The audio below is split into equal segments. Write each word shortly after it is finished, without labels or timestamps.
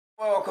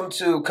Welcome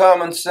to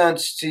Common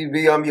Sense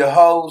TV. I'm your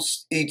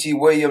host, E.T.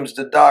 Williams,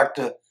 the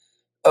doctor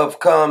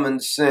of common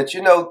sense.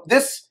 You know,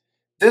 this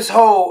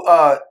whole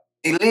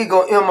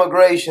illegal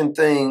immigration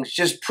thing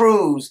just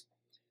proves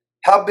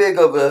how big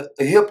of a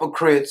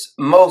hypocrites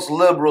most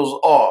liberals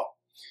are.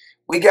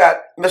 We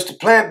got Mr.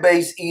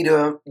 Plant-Based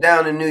Eater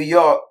down in New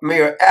York,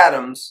 Mayor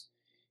Adams.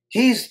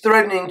 He's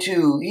threatening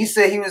he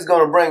said he was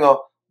going to bring a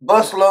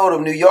busload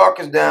of New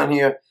Yorkers down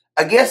here.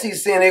 I guess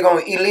he's saying they're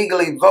going to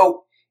illegally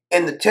vote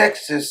in the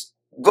Texas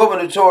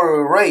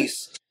gubernatorial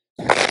race.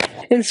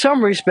 In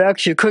some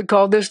respects, you could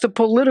call this the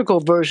political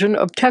version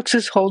of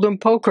Texas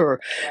Hold'em poker.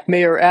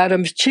 Mayor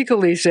Adams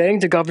cheekily saying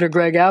to Governor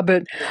Greg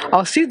Abbott,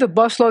 "I'll see the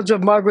busloads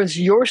of migrants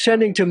you're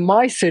sending to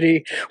my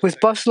city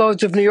with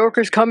busloads of New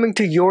Yorkers coming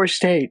to your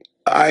state."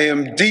 I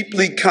am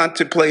deeply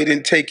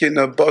contemplating taking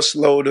a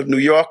busload of New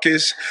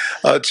Yorkers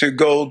to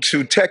go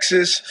to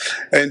Texas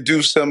and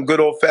do some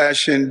good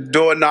old-fashioned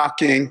door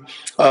knocking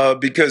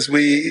because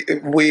we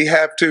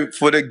have to,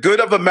 for the good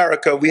of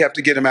America, we have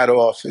to get him out of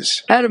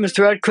office. Adams'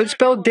 threat could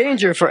spell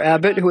danger for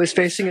Abbott, who is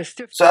facing a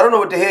stiff... So I don't know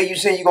what the hell you're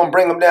saying you're going to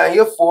bring them down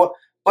here for,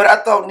 but I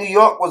thought New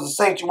York was a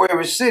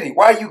sanctuary city.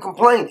 Why are you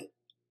complaining?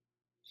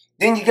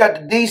 Then you got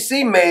the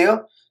D.C.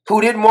 mayor who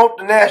didn't want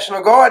the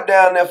National Guard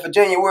down there for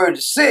January the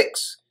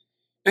 6th.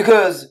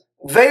 Because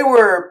they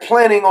were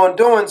planning on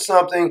doing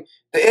something.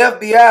 The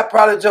FBI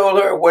probably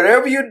told her,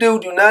 whatever you do,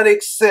 do not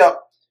accept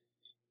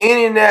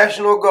any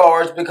National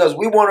Guards because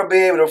we want to be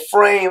able to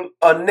frame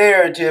a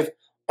narrative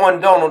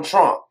on Donald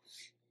Trump.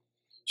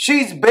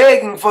 She's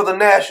begging for the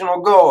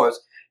National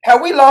Guards.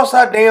 Have we lost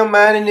our damn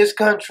mind in this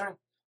country?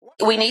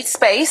 We need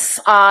space,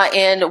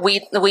 and we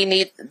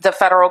need the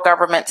federal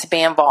government to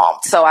be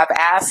involved. So I've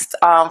asked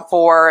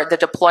for the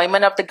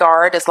deployment of the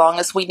Guard, as long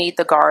as we need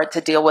the Guard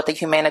to deal with the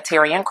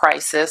humanitarian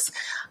crisis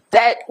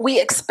that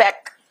we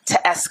expect to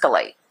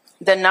escalate.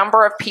 The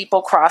number of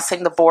people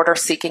crossing the border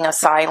seeking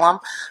asylum,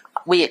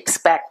 we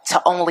expect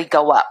to only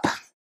go up.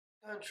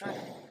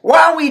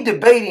 Why are we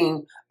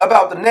debating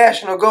about the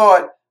National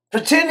Guard,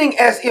 pretending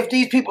as if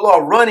these people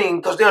are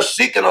running because they're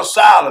seeking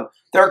asylum?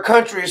 Their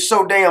country is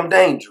so damn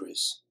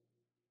dangerous.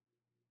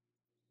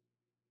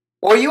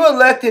 Were you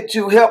elected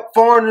to help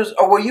foreigners,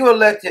 or were you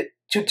elected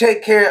to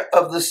take care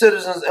of the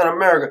citizens in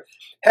America?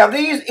 Have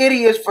these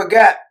idiots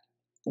forgot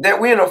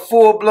that we're in a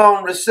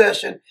full-blown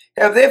recession?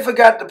 Have they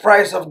forgot the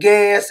price of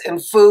gas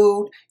and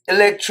food,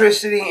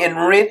 electricity,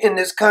 and rent in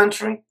this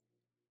country?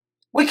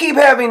 We keep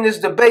having this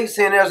debate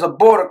saying there's a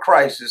border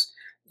crisis.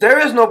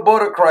 There is no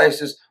border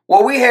crisis.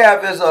 What we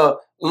have is a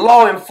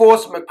law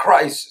enforcement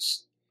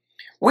crisis.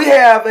 We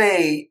have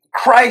a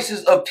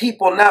crisis of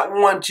people not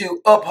wanting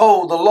to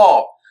uphold the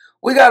law.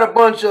 We got a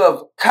bunch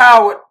of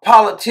coward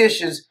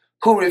politicians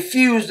who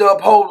refuse to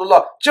uphold the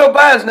law. Joe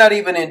Biden's not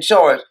even in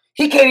charge.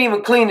 He can't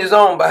even clean his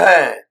own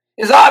behind.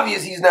 It's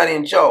obvious he's not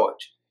in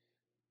charge.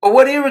 But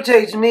what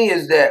irritates me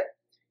is that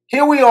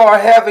here we are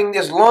having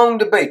this long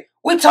debate.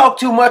 We talk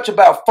too much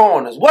about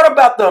foreigners. What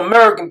about the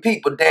American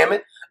people, damn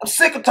it? I'm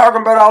sick of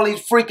talking about all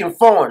these freaking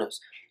foreigners.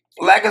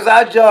 Like it's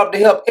our job to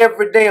help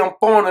every damn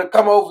foreigner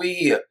come over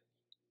here.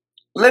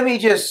 Let me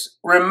just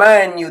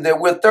remind you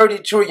that we're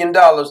 $30 trillion,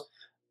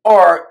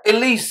 or at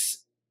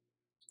least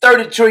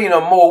 30 trillion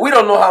or more. We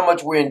don't know how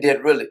much we're in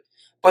debt, really.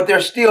 But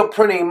they're still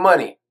printing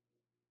money.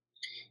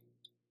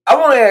 I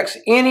want to ask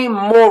any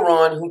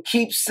moron who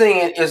keeps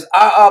saying it's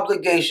our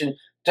obligation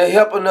to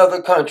help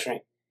another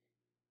country.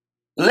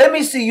 Let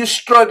me see you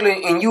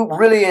struggling and you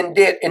really in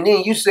debt, and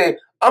then you say,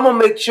 I'm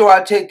going to make sure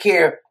I take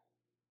care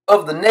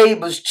of the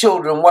neighbor's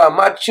children while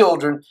my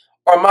children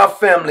or my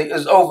family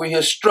is over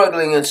here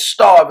struggling and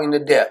starving to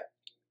death.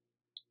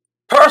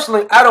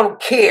 Personally, I don't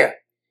care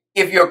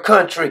if your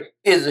country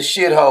is a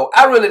shithole.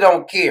 I really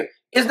don't care.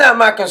 It's not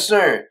my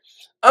concern.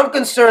 I'm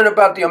concerned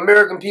about the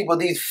American people,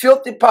 these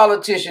filthy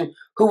politicians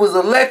who was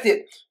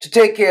elected to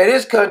take care of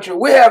this country.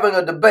 We're having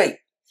a debate.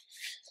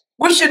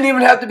 We shouldn't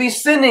even have to be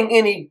sending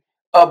any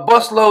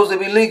busloads of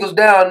illegals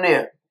down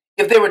there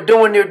if they were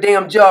doing their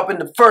damn job in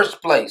the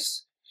first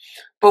place.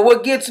 But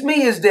what gets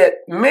me is that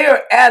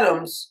Mayor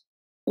Adams,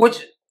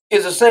 which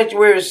is a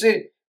sanctuary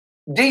city,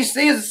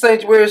 D.C. is a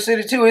sanctuary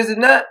city too, is it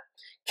not?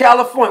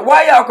 California.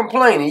 Why y'all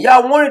complaining?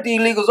 Y'all wanted the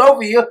illegals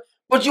over here,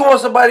 but you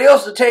want somebody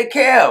else to take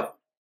care of them.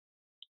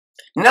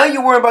 Now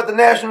you're worrying about the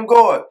National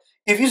Guard.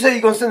 If you say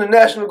you're going to send the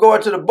National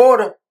Guard to the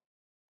border,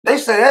 they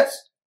say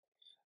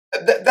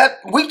that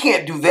we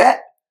can't do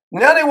that.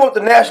 Now they want the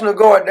National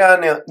Guard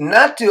down there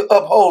not to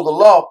uphold the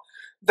law.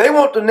 They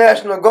want the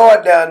National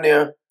Guard down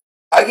there,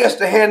 I guess,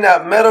 to hand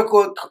out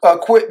medical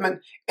equipment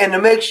and to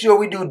make sure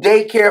we do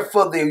daycare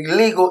for the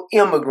illegal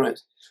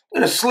immigrants.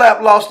 We'd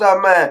have lost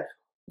our mind.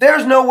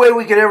 There's no way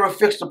we can ever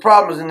fix the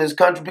problems in this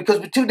country because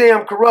we're too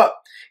damn corrupt.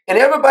 And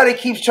everybody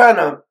keeps trying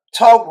to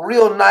talk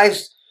real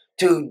nice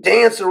to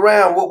dance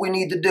around what we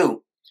need to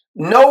do.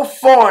 No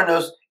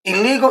foreigners,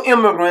 illegal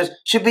immigrants,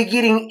 should be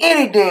getting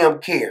any damn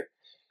care.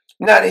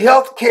 Not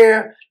health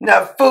care,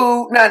 not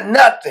food, not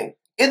nothing.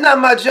 It's not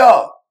my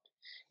job.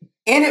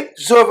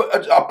 So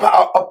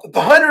if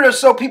 100 or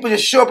so people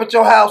just show up at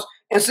your house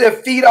and say,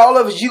 feed all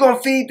of us, you going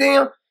to feed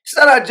them? It's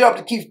not our job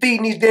to keep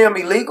feeding these damn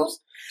illegals.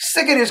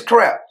 Sick of this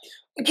crap.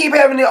 We keep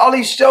having all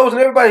these shows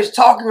and everybody's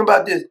talking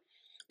about this.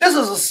 This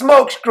is a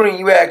smokescreen,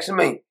 you ask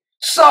me.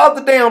 Solve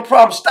the damn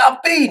problem.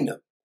 Stop feeding them.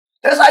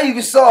 That's how you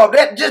can solve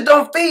that. Just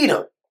don't feed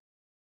them.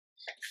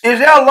 Is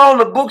there a law in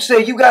the book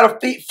say you got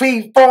to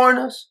feed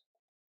foreigners?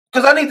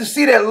 Because I need to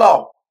see that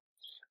law.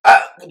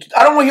 I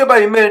don't want to hear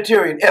about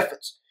humanitarian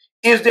efforts.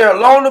 Is there a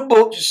law in the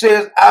book that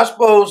says I'm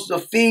supposed to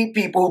feed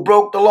people who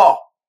broke the law?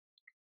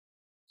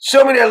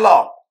 Show me that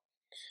law.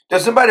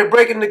 There's somebody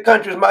breaking the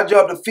country. It's my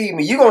job to feed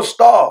me. You're going to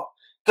starve.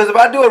 Because if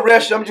I do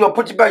arrest you, I'm just going to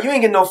put you back. You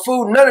ain't getting no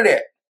food, none of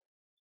that.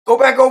 Go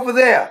back over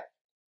there.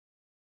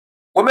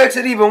 What makes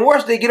it even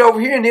worse, they get over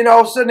here and then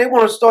all of a sudden they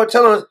want to start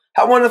telling us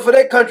how wonderful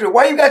that country.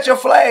 Why you got your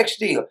flag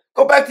still?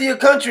 Go back to your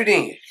country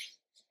then.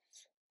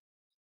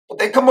 But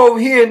they come over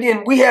here and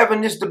then we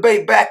having this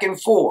debate back and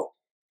forth.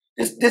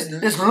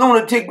 This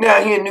lunatic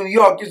down here in New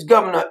York, this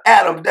Governor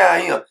Adams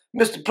down here,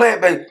 Mr.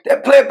 Plant-Based,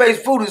 that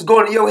plant-based food is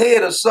going to your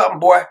head or something,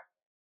 boy.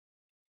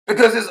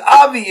 Because it's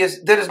obvious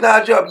that it's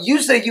not a job.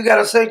 You say you got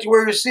a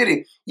sanctuary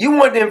city. You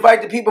wanted to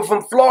invite the people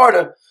from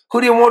Florida who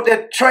didn't want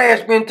that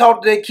trash being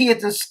taught to their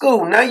kids in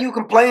school. Now you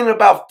complaining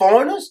about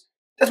foreigners?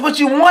 That's what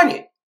you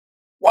wanted.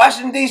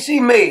 Washington,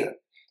 D.C. mayor.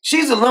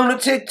 She's a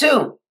lunatic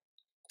too.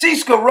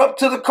 She's corrupt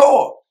to the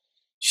core.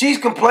 She's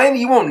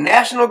complaining you want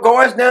National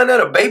Guards down there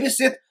to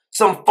babysit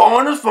some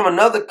foreigners from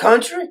another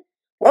country?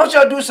 Why don't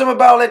y'all do something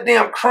about all that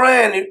damn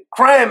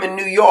crime in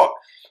New York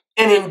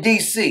and in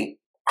D.C.?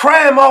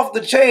 Crime off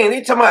the chain.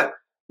 They talking about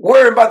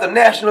worrying about the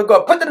National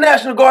Guard. Put the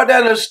National Guard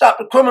down there to stop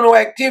the criminal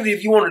activity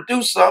if you want to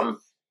do something.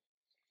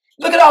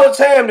 Look at all the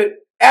time that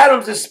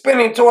Adams is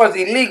spending towards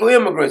illegal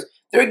immigrants.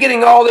 They're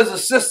getting all this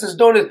assistance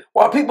doing this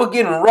while people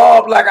getting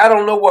robbed like I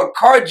don't know what,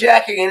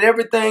 carjacking and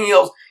everything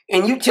else.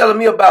 And you telling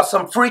me about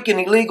some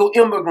freaking illegal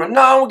immigrant.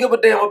 No, I don't give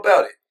a damn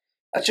about it.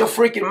 That's your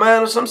freaking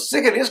mind or something. I'm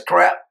sick of this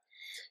crap.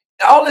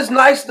 All this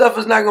nice stuff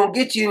is not going to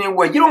get you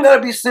anywhere. You don't got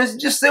to be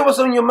sensitive. Just say what's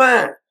on your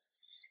mind.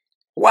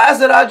 Why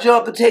is it our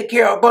job to take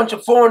care of a bunch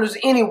of foreigners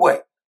anyway?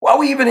 Why are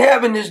we even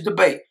having this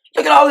debate?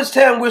 Look at all this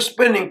time we're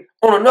spending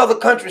on another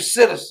country's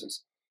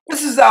citizens.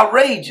 This is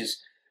outrageous.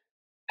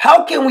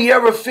 How can we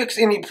ever fix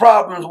any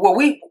problems? Well,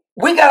 we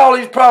got all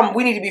these problems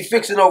we need to be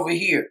fixing over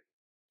here.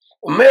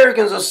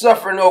 Americans are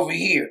suffering over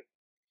here.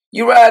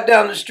 You ride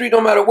down the street,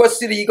 no matter what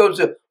city you go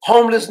to,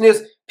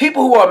 homelessness,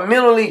 people who are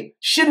mentally,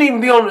 shouldn't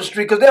even be on the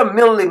street because they're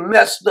mentally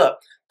messed up.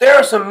 There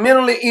are some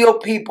mentally ill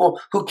people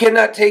who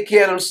cannot take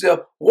care of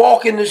themselves,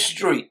 walk in the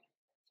street.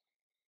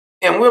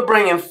 And we're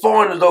bringing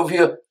foreigners over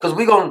here because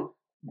we're going to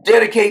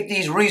dedicate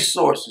these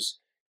resources.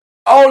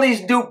 All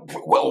these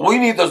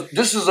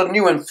this is a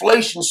new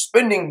inflation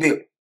spending bill.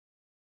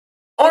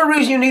 Only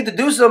reason you need to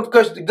do something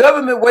because the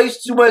government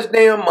wastes too much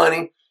damn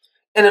money.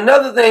 And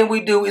another thing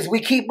we do is we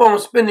keep on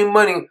spending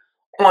money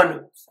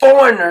on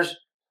foreigners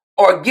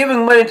or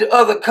giving money to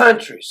other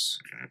countries.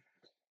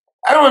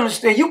 I don't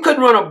understand. You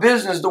couldn't run a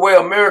business the way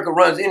America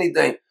runs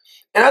anything.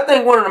 And I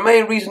think one of the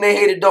main reasons they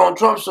hated Donald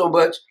Trump so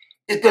much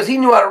is because he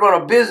knew how to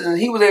run a business and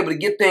he was able to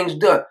get things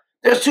done.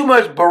 There's too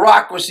much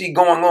bureaucracy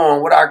going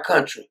on with our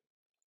country.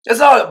 There's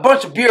all a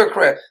bunch of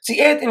bureaucrats. See,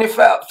 Anthony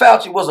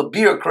Fauci was a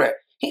bureaucrat.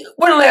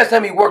 When the last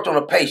time he worked on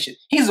a patient?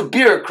 He's a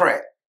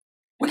bureaucrat.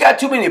 We got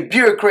too many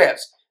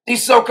bureaucrats.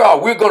 These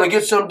so-called, we're going to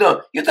get something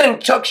done. You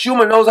think Chuck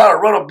Schumer knows how to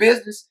run a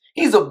business?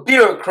 He's a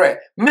bureaucrat.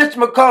 Mitch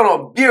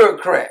McConnell, a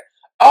bureaucrat.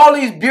 All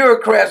these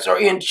bureaucrats are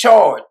in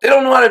charge. They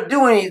don't know how to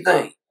do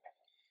anything.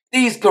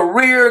 These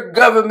career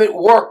government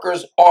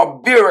workers are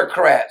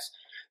bureaucrats.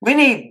 We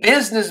need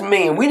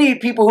businessmen. We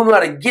need people who know how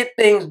to get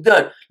things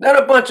done.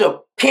 Not a bunch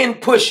of pin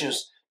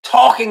pushers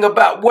talking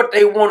about what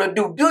they want to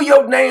do. Do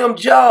your damn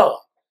job.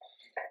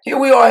 Here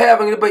we are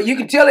having it, but you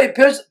can tell they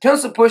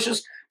pencil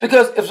pushers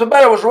because if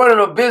somebody was running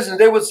a business,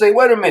 they would say,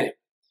 wait a minute.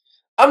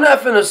 I'm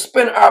not going to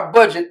spend our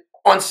budget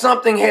on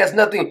something that has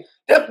nothing.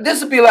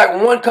 This would be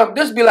like one company.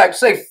 This would be like,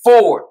 say,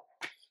 Ford.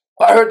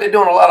 I heard they're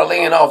doing a lot of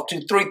laying off,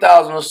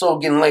 3,000 or so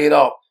getting laid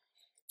off.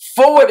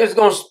 Ford is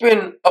going to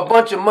spend a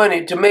bunch of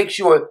money to make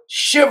sure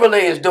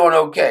Chevrolet is doing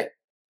okay.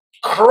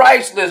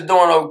 Chrysler is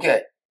doing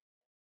okay.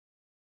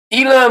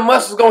 Elon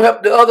Musk is going to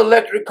help the other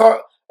electric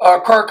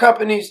car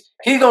companies.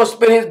 He's going to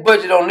spend his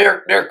budget on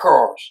their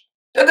cars.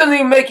 That doesn't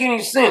even make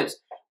any sense.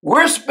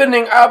 We're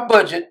spending our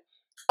budget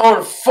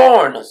on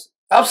foreigners.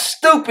 How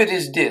stupid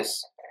is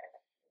this?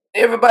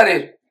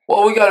 Everybody,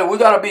 well, we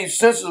gotta be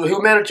sensitive,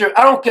 humanitarian.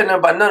 I don't care nothing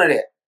about none of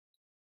that.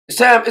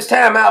 It's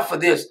time out for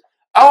this.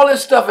 All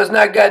this stuff has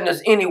not gotten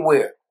us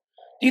anywhere.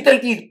 Do you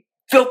think these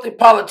filthy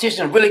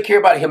politicians really care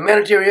about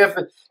humanitarian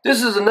effort?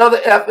 This is another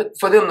effort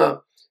for them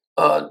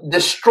to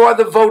destroy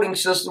the voting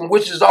system,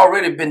 which has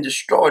already been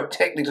destroyed,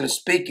 technically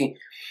speaking.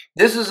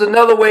 This is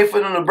another way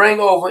for them to bring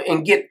over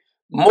and get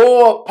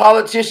more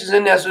politicians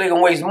in there so they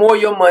can waste more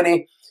of your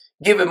money,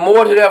 give it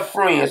more to their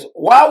friends.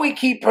 Why we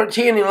keep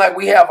pretending like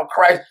we have a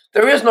crisis?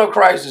 There is no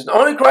crisis. The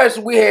only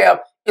crisis we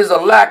have is a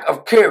lack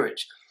of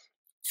courage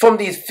from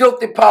these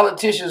filthy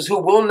politicians who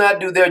will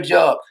not do their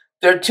job.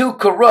 They're too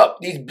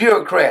corrupt, these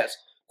bureaucrats.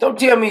 Don't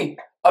tell me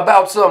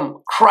about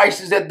some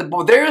crisis at the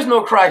border. There is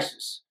no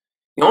crisis.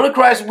 The only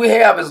crisis we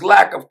have is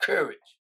lack of courage.